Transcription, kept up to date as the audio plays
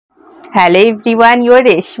Hello everyone, your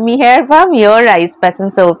Reshmi here from your Rice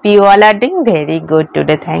Passion. So hope you all are doing very good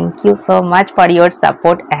today. Thank you so much for your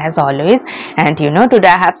support as always. And today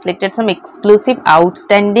I have selected some exclusive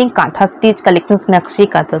outstanding Kantha stitch collections, Nakshi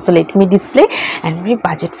Kantha. So let me display, and very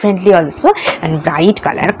budget friendly also, and bright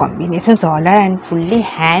color combinations all are, and fully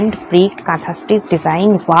hand pricked Kantha stitch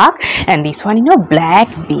design work. And this one black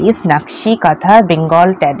base Nakshi Kantha,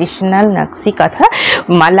 Bengal traditional Nakshi Kantha,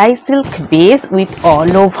 Malai silk base with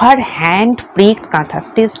all over hand pricked Kantha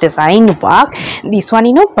stitch design work. This one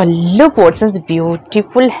pallu portions,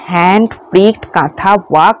 beautiful hand pricked Kantha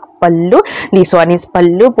work pallu. This one is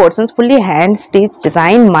pallu portions, fully hand stitched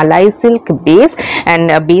design, Malai silk base,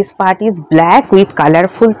 and base part is black with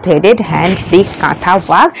colorful threaded hand pricked Kantha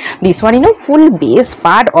work. This one full base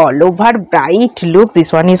part all over bright looks.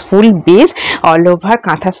 This one is full base all over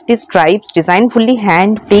Kantha stitch stripes design, fully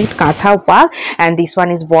hand pricked Kantha work. And this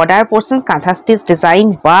one is border portions, Kantha stitch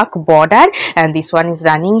design work border. And this one is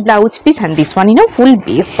running blouse piece, and this one full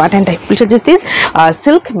base part. And I will suggest this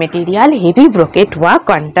silk material, heavy brocade work,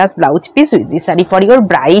 contrast blouse piece with this saree for your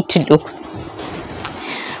bright looks.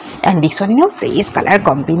 And this one fresh color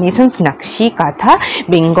combinations, Nakshi Kantha,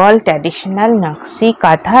 Bengal traditional Nakshi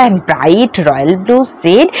Kantha, and bright royal blue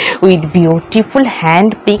shade with beautiful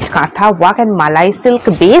hand picked Kantha work and Malai silk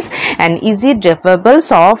base, and easy drapable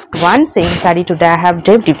soft one. Same saree today I have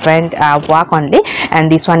draped different work only.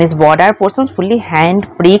 And this one is border portions, fully hand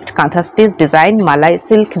pricked Kantha stitch design, Malai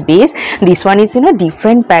silk base. This one is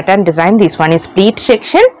different pattern design. This one is split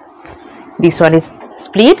section, this one is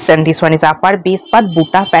splits, and this one is upper base part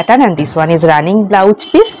buta pattern, and this one is running blouse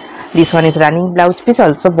piece. This one is running blouse piece,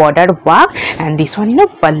 also border work. And this one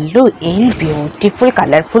pallu in beautiful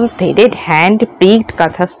colorful threaded hand pricked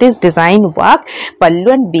Kantha stitch design work.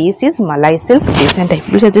 Pallu and base is Malai silk base. And I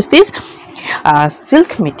will suggest this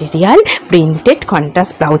silk material printed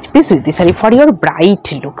contrast blouse piece with this saree for your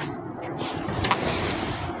bright looks.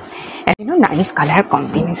 And nice color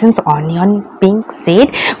combinations, onion pink shade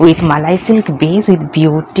with Malai silk base with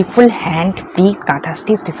beautiful hand pricked Kantha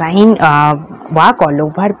stitch design work all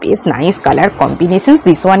over base. Nice color combinations.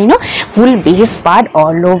 This one full base part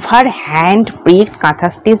all over hand pricked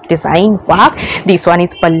Kantha stitch design work. This one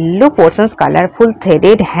is pallu portions, colorful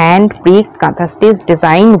threaded hand pricked Kantha stitch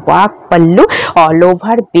design work pallu all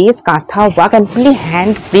over base Kantha work, and fully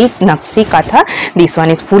hand pricked Nakshi Kantha. This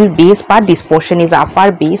one is full base part, this portion is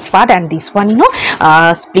upper base part. And this one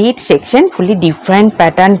split section, fully different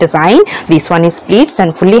pattern design. This one is splits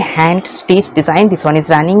and fully hand stitch design. This one is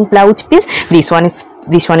running blouse piece. This one is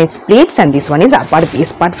splits, and this one is upper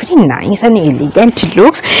base part. Very nice and elegant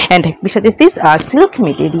looks. And I will suggest this silk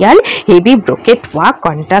material, heavy brocade work,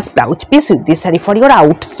 contrast blouse piece with this saree for your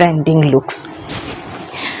outstanding looks.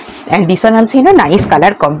 And this one also nice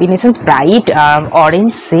color combinations, bright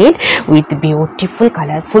orange shade with beautiful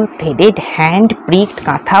colorful threaded hand pricked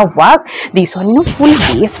Kantha work. This one full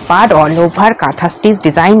base part all over Kantha stitch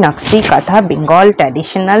design, Nakshi Kantha, Bengal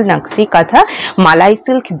traditional Nakshi Kantha, Malai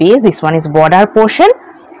silk base. This one is border portion,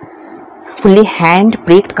 fully hand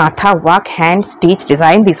pricked Kantha work, hand stitch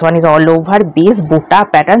design. This one is all over base buta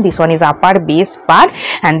pattern. This one is upper base part.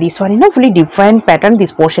 And this one fully different pattern.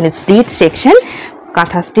 This portion is split section,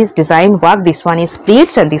 Kantha stitch design work. This one is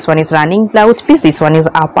splits, and this one is running blouse piece. This one is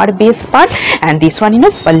upper base part. And this one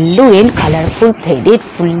pallu in colorful threaded,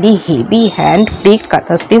 fully heavy hand pricked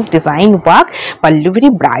Kantha stitch design work. Pallu very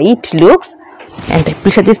bright looks. And I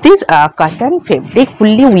will suggest this cotton fabric,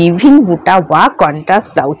 fully weaving buta work,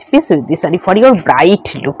 contrast blouse piece with this saree for your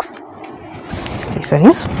bright looks. This one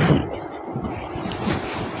is full base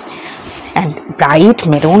and bright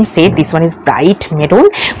maroon shade. This one is bright maroon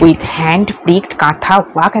with hand pricked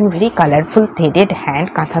Kantha work and very colorful threaded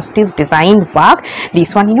hand Kantha stitch design work.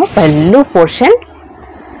 This one pallu portion,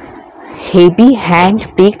 heavy hand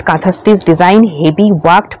pricked Kantha stitch design, heavy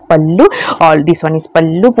worked pallu. All this one is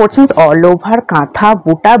pallu portions all over Kantha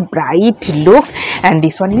buta, bright looks. And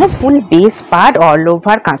this one full base part all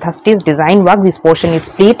over Kantha stitch design work. This portion is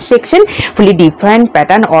split section, fully different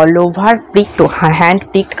pattern all over pricked to hand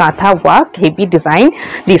pricked Kantha work, heavy design.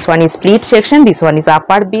 This one is split section. This one is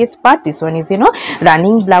upper base part. This one is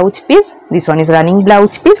running blouse piece. This one is running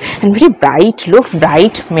blouse piece, and very bright looks,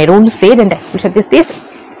 bright maroon shade. And I will suggest this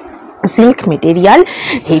silk material,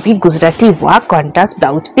 heavy Gujarati work, contrast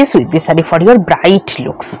blouse piece with this saree for your bright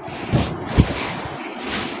looks.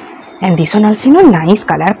 And this one also nice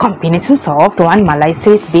color combination, soft one, Malai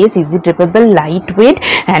silk base, easy drapable, lightweight,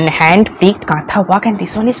 and hand pricked Kantha work. And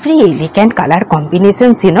this one is very elegant color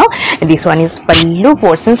combinations. This one is pallu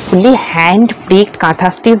portions, fully hand pricked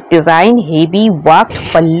Kantha stitch design, heavy worked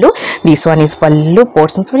pallu. This one is pallu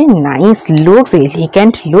portions, very nice looks,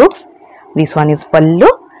 elegant looks. This one is pallu,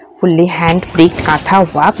 fully hand pricked Kantha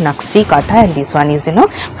work, Nakshi Kantha, and this one is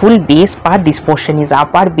full base part. This portion is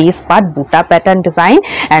upper base part, Buta pattern design,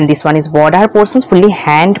 and this one is border portions, fully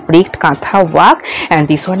hand pricked Kantha work, and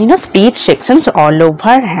this one split sections all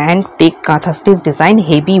over, hand pricked Kantha stitch design,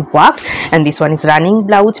 heavy work, and this one is running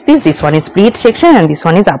blouse piece. This one is split section, and this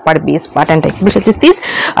one is upper base part, and type such as this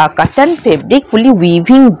cotton fabric, fully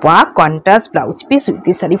weaving work, contrast blouse piece with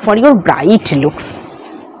this saree for your bright looks.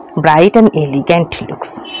 Bright and elegant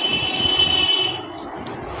looks.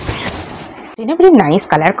 Very nice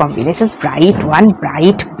color combinations, bright one,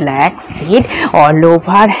 bright black shade all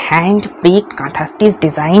over, hand pricked Kantha stitch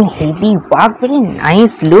design, heavy work, very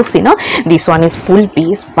nice looks. This one is full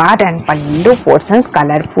base part and pallu portions,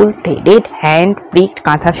 colorful threaded hand pricked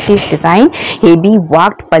Kantha stitch design, heavy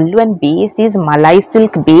worked pallu, and base is Malai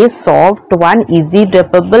silk base, soft one, easy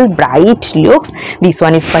drapable, bright looks. This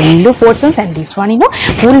one is pallu portions, and this one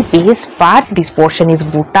full base part. This portion is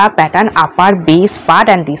Buta pattern, upper base part,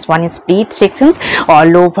 and this one is split sections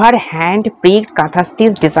all over, hand pricked Kantha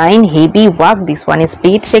stitch design, heavy work. This one is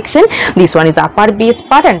split section, this one is upper base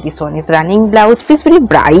part, and this one is running blouse piece, very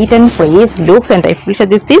bright and fresh looks. And I feel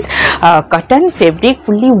this cotton fabric,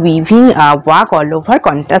 fully weaving work all over,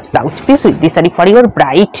 contrast blouse piece with this saree for your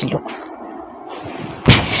bright looks.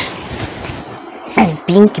 And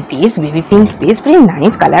pink base, baby pink base, very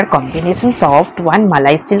nice color combination, soft one,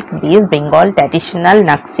 Malai silk base, Bengal traditional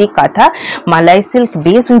Nakshi Kantha Malai silk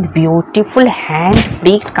base with beautiful hand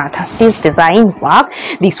pricked Kantha stitch design work.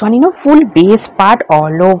 This one full base part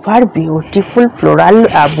all over, beautiful floral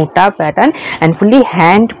Buta pattern, and fully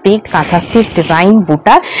hand pricked Kantha stitch design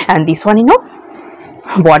Buta, and this one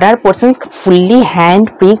border portions, fully hand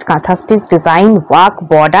pricked Kantha stitch design work,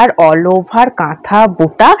 border all over Kantha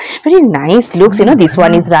Buta, very nice looks. This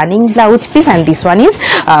one is running blouse piece, and this one is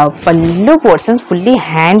pallu portions, fully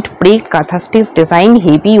hand pricked Kantha stitch design,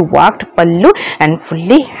 heavy worked pallu, and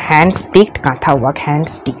fully hand pricked Kantha work, hand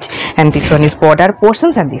stitch. And this one is border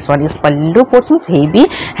portions, and this one is pallu portions, heavy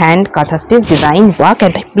hand Kantha stitch design work.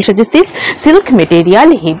 And I will suggest this silk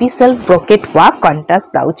material, heavy self brocade work,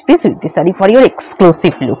 contrast blouse piece with this saree for your exclusive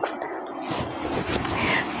looks.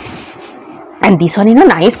 And this one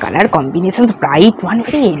nice color combinations, bright one,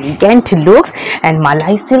 very elegant looks, and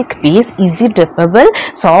Malai silk base, easy drapable,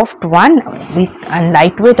 soft one with and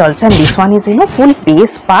lightweight also. And this one is full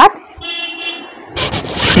base part.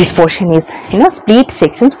 This portion is split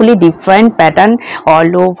sections, fully different pattern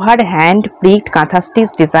all over, hand pricked Kantha stitch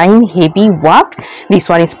design, heavy work. This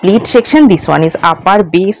one is split section, this one is upper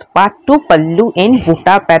base part to pallu in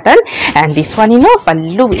Buta pattern, and this one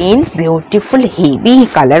pallu in beautiful heavy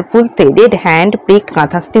colorful threaded hand pricked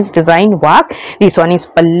Kantha stitch design work. This one is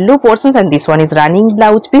pallu portions, and this one is running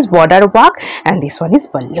blouse piece, border work, and this one is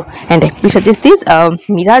pallu. And I will suggest this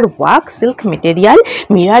mirror work, silk material,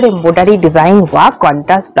 mirror embroidery design work,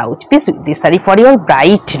 contrast blouse piece with this saree for your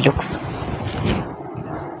bright looks.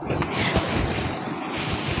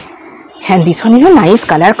 And this one nice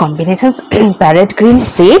color combinations, parrot green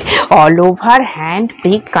shade all over, hand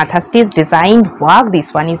pricked Kantha stitch design work.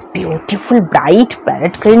 This one is beautiful bright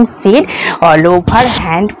parrot green shade all over,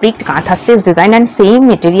 hand pricked Kantha stitch design, and same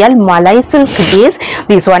material Malai silk base.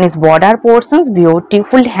 This one is border portions,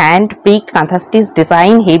 beautiful hand pricked Kantha stitch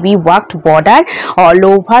design, heavy worked border all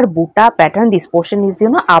over, Buta pattern. This portion is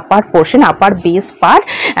upper portion, upper base part,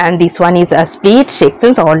 and this one is split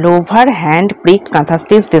sections all over, hand pricked Kantha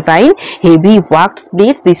stitch design, heavy worked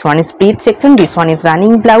splits. This one is split section, this one is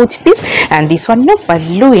running blouse piece, and this one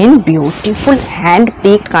pallu in beautiful hand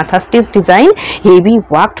pricked Kantha stitch design, heavy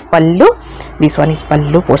worked pallu. This one is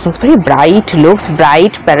pallu portions, very bright looks,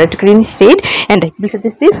 bright parrot green shade. And I will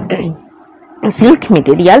suggest this silk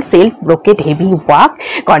material, self brocade, heavy work,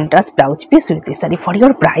 contrast blouse piece with this saree for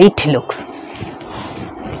your bright looks.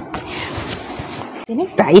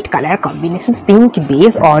 Bright color combinations, pink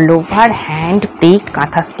base all over, hand pricked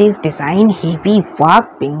Kantha stitch design, heavy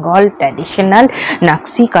work, Bengal traditional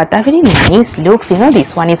Nakshi Kantha, very nice looks.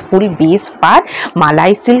 This one is full base part,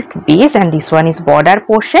 Malai silk base, and this one is border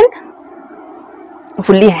portion,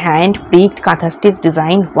 fully hand pricked Kantha stitch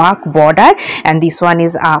design work, border, and this one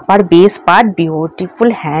is upper base part,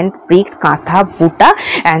 beautiful hand pricked Kantha Buta,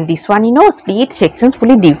 and this one split sections,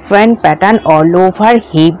 fully different pattern all over,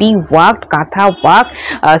 heavy worked Kantha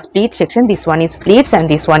work, split section. This one is splits, and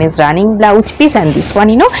this one is running blouse piece, and this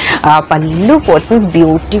one pallu portions,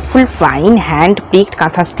 beautiful fine hand pricked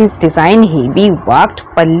Kantha stitch design, heavy worked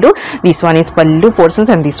pallu. This one is pallu portions,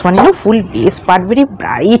 and this one full base part, very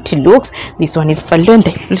bright looks. This one is pallu, and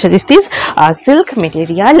I will suggest this silk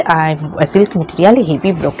material,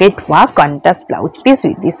 heavy brocade work, contrast blouse piece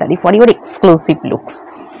with this saree for your exclusive looks.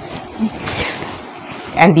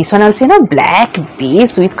 And this one also, black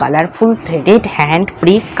base with colorful threaded hand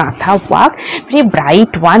prick kantha work, very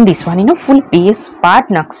bright one. This one, full base part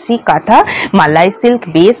Nakshi Kantha Malai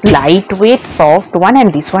silk base, lightweight soft one.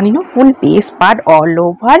 And this one, full base part all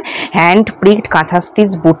over hand pricked kantha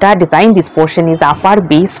stitch buta design. This portion is upper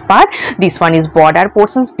base part. This one is border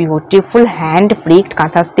portions, beautiful hand pricked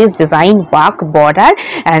kantha stitch design work border.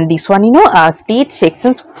 And this one, split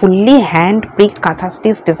sections, fully hand pricked kantha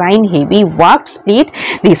stitch design, heavy work split.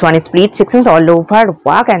 This one is split sections all over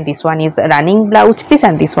work. And this one is running blouse piece.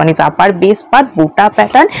 And this one is upper base part buta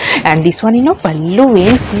pattern. And this one, pallu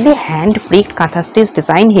in fully hand pricked kantha stitch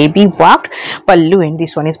design, heavy worked pallu in.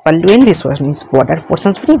 This one is pallu in. This one is border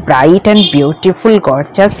portions, very bright and beautiful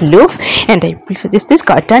gorgeous looks. And I will suggest this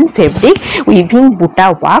cotton fabric weaving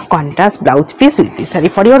buta work contrast blouse piece with this saree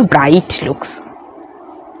for your bright looks.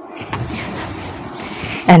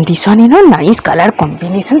 And this one, nice color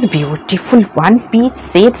combinations, beautiful one piece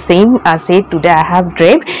set, same set today I have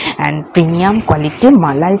draped. And premium quality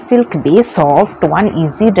Malai silk base, soft one,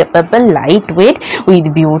 easy drapable, lightweight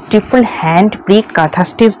with beautiful hand pricked kantha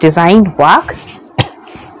stitch design work.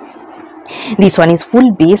 This one is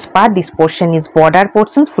full base part. This portion is border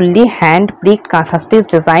portions, fully hand pricked kantha stitch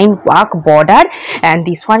design work border. And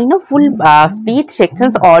this one, full split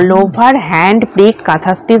sections all over hand pricked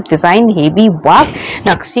kantha stitch design, heavy work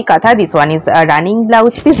Nakshi Kantha. This one is a running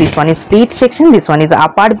blouse piece. This one is split section. This one is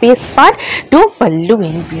upper base part to pallu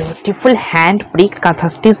in, beautiful hand pricked kantha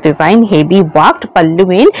stitch design, heavy worked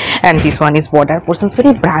pallu in. And this one is border portions,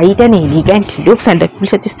 very bright and elegant looks. And I will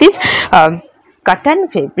suggest this cotton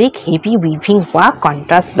fabric heavy weaving work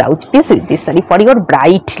contrast blouse piece with this saree for your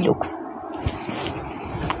bright looks.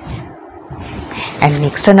 And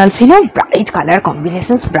next one also, bright color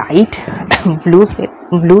combinations, bright blue shade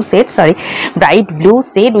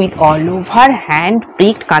with all over hand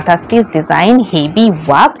pricked kantha stitch design, heavy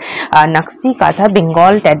work Nakshi Kantha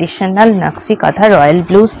Bengal traditional Nakshi Kantha royal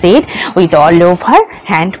blue shade with all over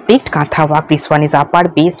hand pricked kantha work. This one is upper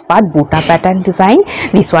base part buta pattern design.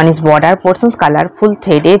 This one is border portions, colorful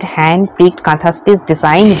threaded hand pricked kantha stitch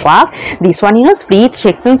design work. This one, split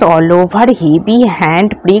sections all over, heavy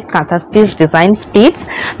hand pricked kantha stitch design splits.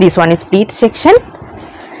 This one is split section.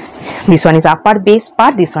 This one is upper base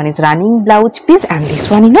part. This one is running blouse piece. And this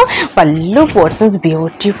one, pallu portions,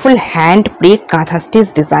 beautiful hand pricked kantha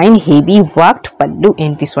stitch design, heavy worked pallu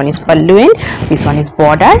in. This one is pallu in. This one is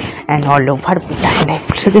border and all over buta. And I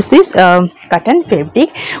suggest this cotton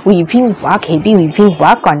fabric weaving work, heavy weaving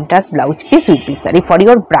work contrast blouse piece with this saree for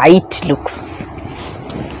your bright looks.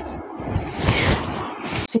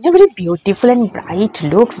 So, very beautiful and bright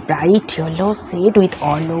looks, bright yellow shade with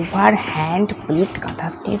all over hand pricked kantha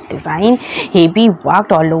stitch design, heavy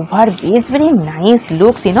worked all over base, very nice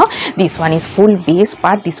looks. This one is full base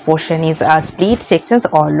part. This portion is split sections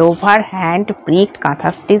all over hand pricked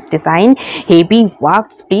kantha stitch design, heavy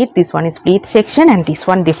worked split. This one is split section. And this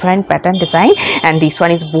one different pattern design. And this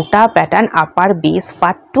one is buta pattern, upper base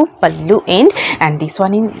part to pallu end. And this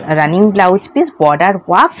one is running blouse piece, border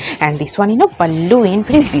work. And this one, pallu end,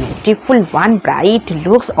 very beautiful one, bright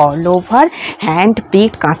looks all over hand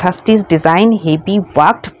pricked kantha stitch design, heavy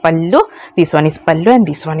worked pallu. This one is pallu. And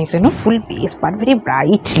this one is, full base part, very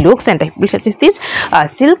bright looks. And I will suggest this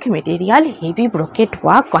silk material heavy brocade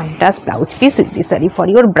work contrast blouse piece with this saree for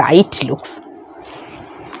your bright looks.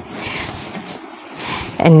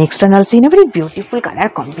 And next one also, very beautiful color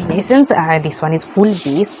combinations. This one is full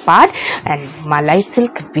base part and Malai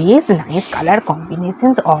silk base, nice color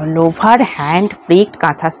combinations all over hand pricked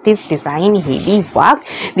kantha stitch design, heavy work.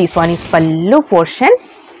 This one is pallu portion,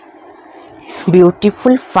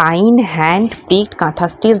 beautiful fine hand pricked kantha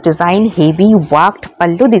stitch design, heavy worked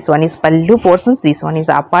pallu. This one is pallu portions. This one is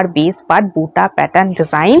upper base part buta pattern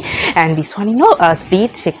design. And this one,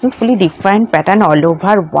 split sections, fully different pattern all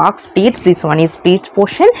over work splits. This one is split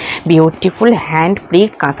portion, beautiful hand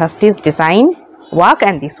pricked kantha stitch design work.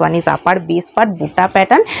 And this one is upper base part buta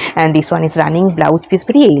pattern. And this one is running blouse piece,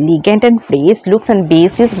 very elegant and fresh looks. And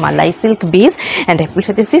base is Malai silk base. And I will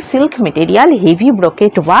suggest this silk material heavy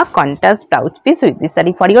brocade work contrast blouse piece with this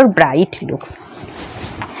saree for your bright looks.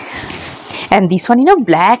 And this one,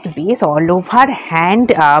 black base all over hand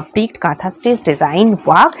pricked kantha stitch design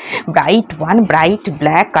work, bright one, bright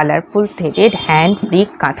black colorful threaded hand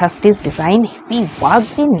pricked kantha stitch design, heavy work,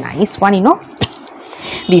 very nice one,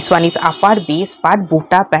 This one is upper base part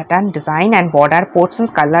Buta pattern design and border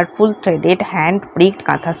portions colorful threaded hand pricked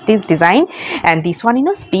Kantha stitch design. And this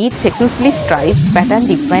one split sections please stripes pattern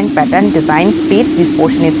different pattern design splits. This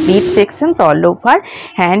portion is split sections all over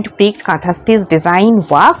hand pricked Kantha stitch design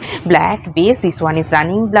work. Black base. This one is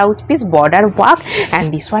running blouse piece border work.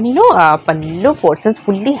 And this one pallu portions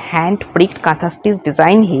fully hand pricked Kantha stitch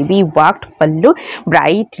design heavy worked pallu.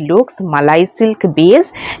 Bright looks Malai silk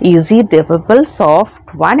base easy drapable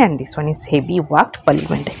soft one. And this one is heavy worked pallu.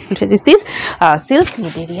 And which is this silk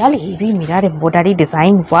material heavy mirror embroidery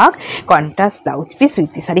design work contrast blouse piece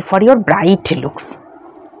with this saree for your bright looks.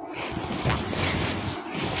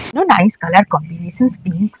 Nice color combinations,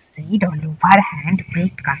 pink shade all over hand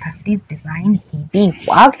pricked Kantha stitch design heavy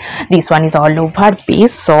work. This one is all over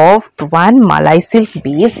base soft one Malai silk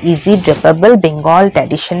base easy drapable Bengal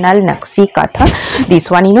traditional Nakshi Kantha.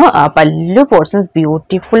 This one pallu portions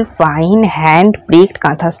beautiful fine hand pricked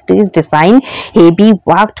Kantha stitch design heavy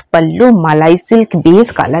worked pallu Malai silk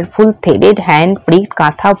base colorful threaded hand pricked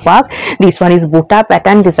Kantha work. This one is Buta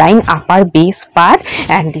pattern design upper base part.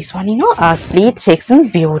 And this one split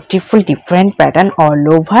sections beautiful different pattern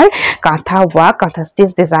all over Kantha work Kantha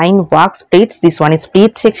stitch design work splits. This one is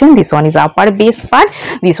split section. This one is upper base part.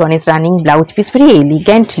 This one is running blouse piece very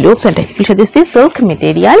elegant looks. And I will suggest this silk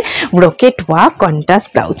material brocade work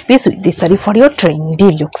contrast blouse piece with this saree for your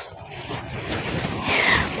trendy looks.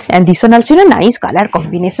 And this one also nice color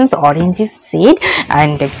combinations orange shade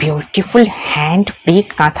and beautiful hand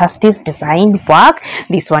pricked Kantha stitch design work.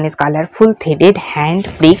 This one is colorful threaded hand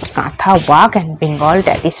pricked Kantha work and Bengal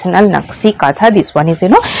traditional Nakshi Kantha. This one is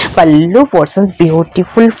pallu portions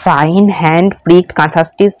beautiful fine hand pricked Kantha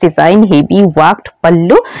stitch design heavy worked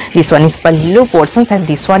pallu. This one is pallu portions. And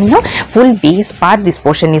this one full base part. This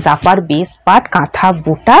portion is upper base part Kantha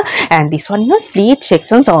Buta. And this one split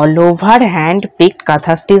sections all over hand pricked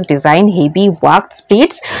Kantha stitch design heavy worked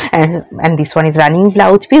splits. And this one is running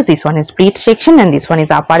blouse piece. This one is split section. And this one is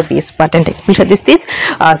upper base part. And this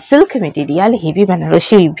silk material heavy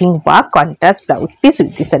Banarosi weaving work contrast blouse piece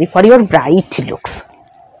with this saree for your bright looks.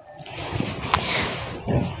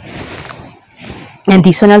 And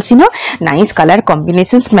this one also nice color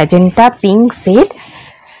combinations magenta pink shade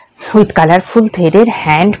with colorful threaded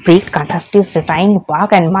hand pricked Kantha stitch design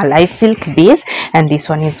work and Malai silk base. And this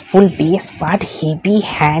one is full base part heavy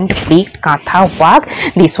hand pricked Kantha work.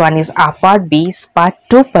 This one is upper base part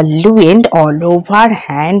to pallu end all over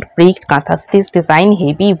hand pricked Kantha stitch design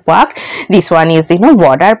heavy work. This one is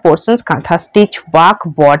border portions Kantha stitch work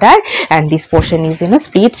border. And this portion is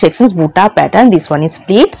split sections Buta pattern. This one is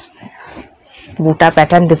splits Buta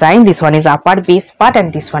pattern design. This one is upper base part.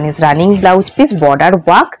 And this one is running blouse piece border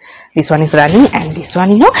work. This one is running. And this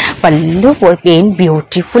one pallu again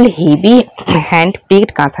beautiful heavy hand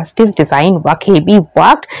pricked Kantha stitch design work heavy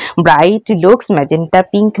worked bright looks magenta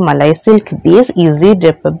pink Malai silk base easy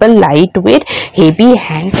drapable lightweight heavy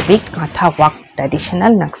hand pricked Kantha work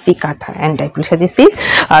traditional Nakshi Kantha. And I will suggest this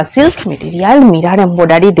silk material mirror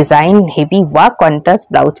embroidery design heavy work contrast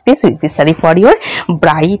blouse piece with this saree for your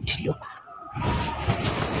bright looks.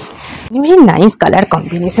 Very nice color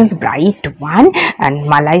combinations bright one and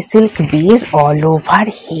Malai silk base all over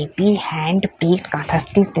heavy hand pricked Kantha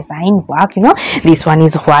stitch design work. This one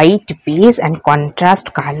is white base and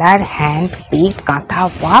contrast color hand pricked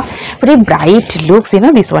Kantha work very bright looks.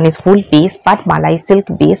 This one is full base part Malai silk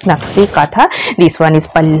base Nakshi Kantha. This one is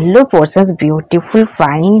pallu portions beautiful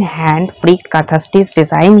fine hand pricked Kantha stitch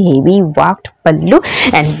design heavy worked pallu.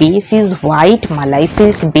 And base is white Malai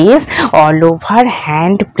silk base all over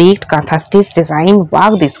hand pricked Kantha stitch design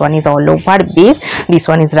work. This one is all over base. This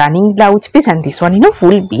one is running blouse piece. And this one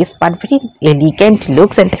full base part very elegant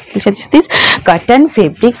looks. And this cotton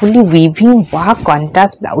fabric fully weaving work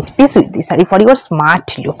contrast blouse piece with this saree for your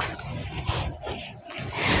smart looks.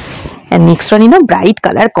 And next one bright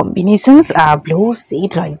color combinations blue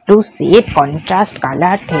shade royal blue shade contrast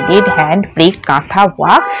color threaded hand pricked Kantha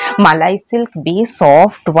work Malai silk base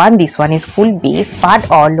soft one. This one is full base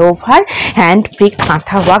part all over hand pricked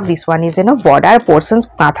Kantha work. This one is border portions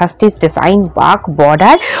Kantha stitch design work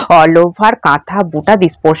border all over Kantha Buta.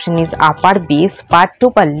 This portion is upper base part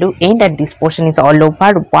to pallu end. And this portion is all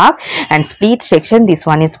over work and split section. This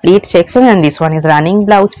one is split section. And this one is running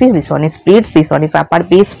blouse piece. This one is splits. This one is upper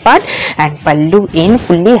base part and pallu in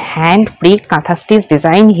fully hand pricked Kantha stitch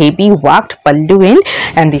design heavy worked pallu in.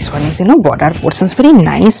 And this one is border portions very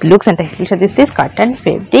nice looks. And I will suggest this cotton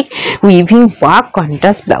fabric weaving work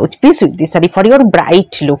contrast blouse piece with this saree for your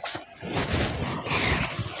bright looks.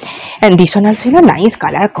 And this one also nice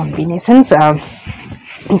color combinations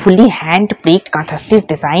fully hand pricked Kantha stitch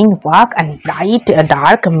design work and bright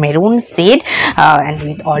dark maroon shade and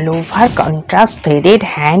with all over contrast threaded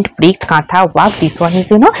hand pricked Kantha work. This one is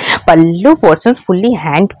pallu portions, fully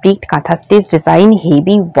hand pricked Kantha stitch design,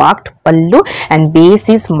 heavy worked pallu, and base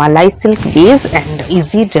is Malai silk base and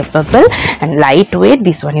easy drapable and lightweight.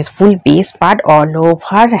 This one is full base part, all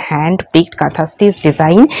over hand pricked Kantha stitch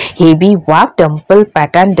design, heavy work, temple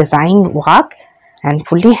pattern design work and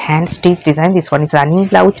fully hand stitch design. This one is running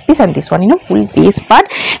blouse piece and this one full base part.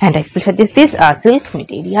 And I will suggest this silk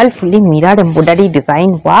material, fully mirror embroidery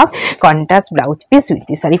design work, contrast blouse piece with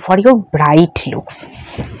this saree for your bright looks.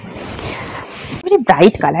 Very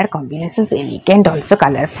bright color combinations, elegant also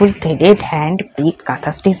colorful threaded hand pricked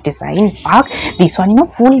Kantha stitch design work. This one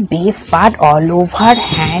full base part, all over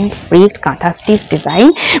hand pricked Kantha stitch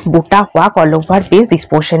design, buta work all over base. This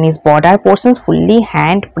portion is border portions, fully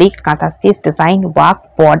hand pricked Kantha stitch design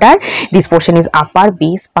work border. This portion is upper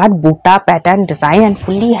base part, buta pattern design and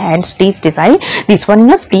fully hand stitch design. This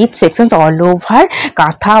one split sections all over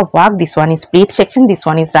Kantha work. This one is split section, this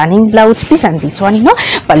one is running blouse piece, and this one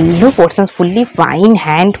pallu portions, fully fine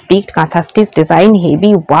hand pricked Kantha stitch design,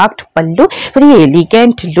 heavy worked pallu, very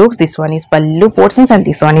elegant looks. This one is pallu portions and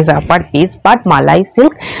this one is upper base part, Malai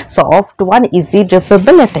silk, soft one, easy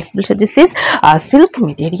drapable. And I will suggest this silk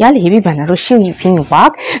material, heavy Banarosi weaving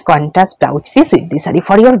work, contrast blouse piece with this saree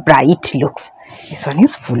for your bright looks. This one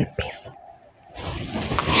is full base.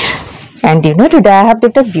 And today I have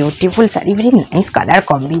did a beautiful saree, very nice color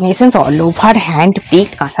combinations, all over hand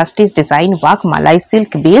pricked Kantha stitch design work, Malai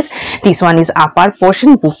silk base. This one is upper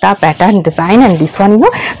portion, buta pattern design, and this one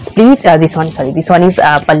split. This one is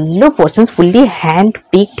pallu portions, fully hand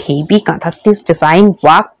pricked heavy Kantha stitch design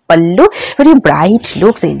work pallu, very bright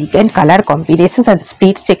looks, elegant color combinations and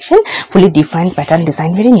split section, fully defined pattern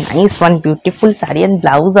design. Very nice one, beautiful saree and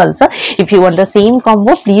blouse also. If you want the same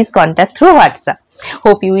combo, please contact through WhatsApp.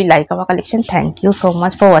 Hope you will like our collection. Thank you so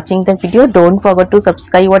much for watching the video. Don't forget to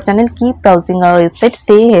subscribe our channel. Keep browsing our website.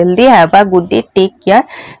 Stay healthy. Have a good day. Take care.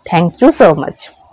 Thank you so much.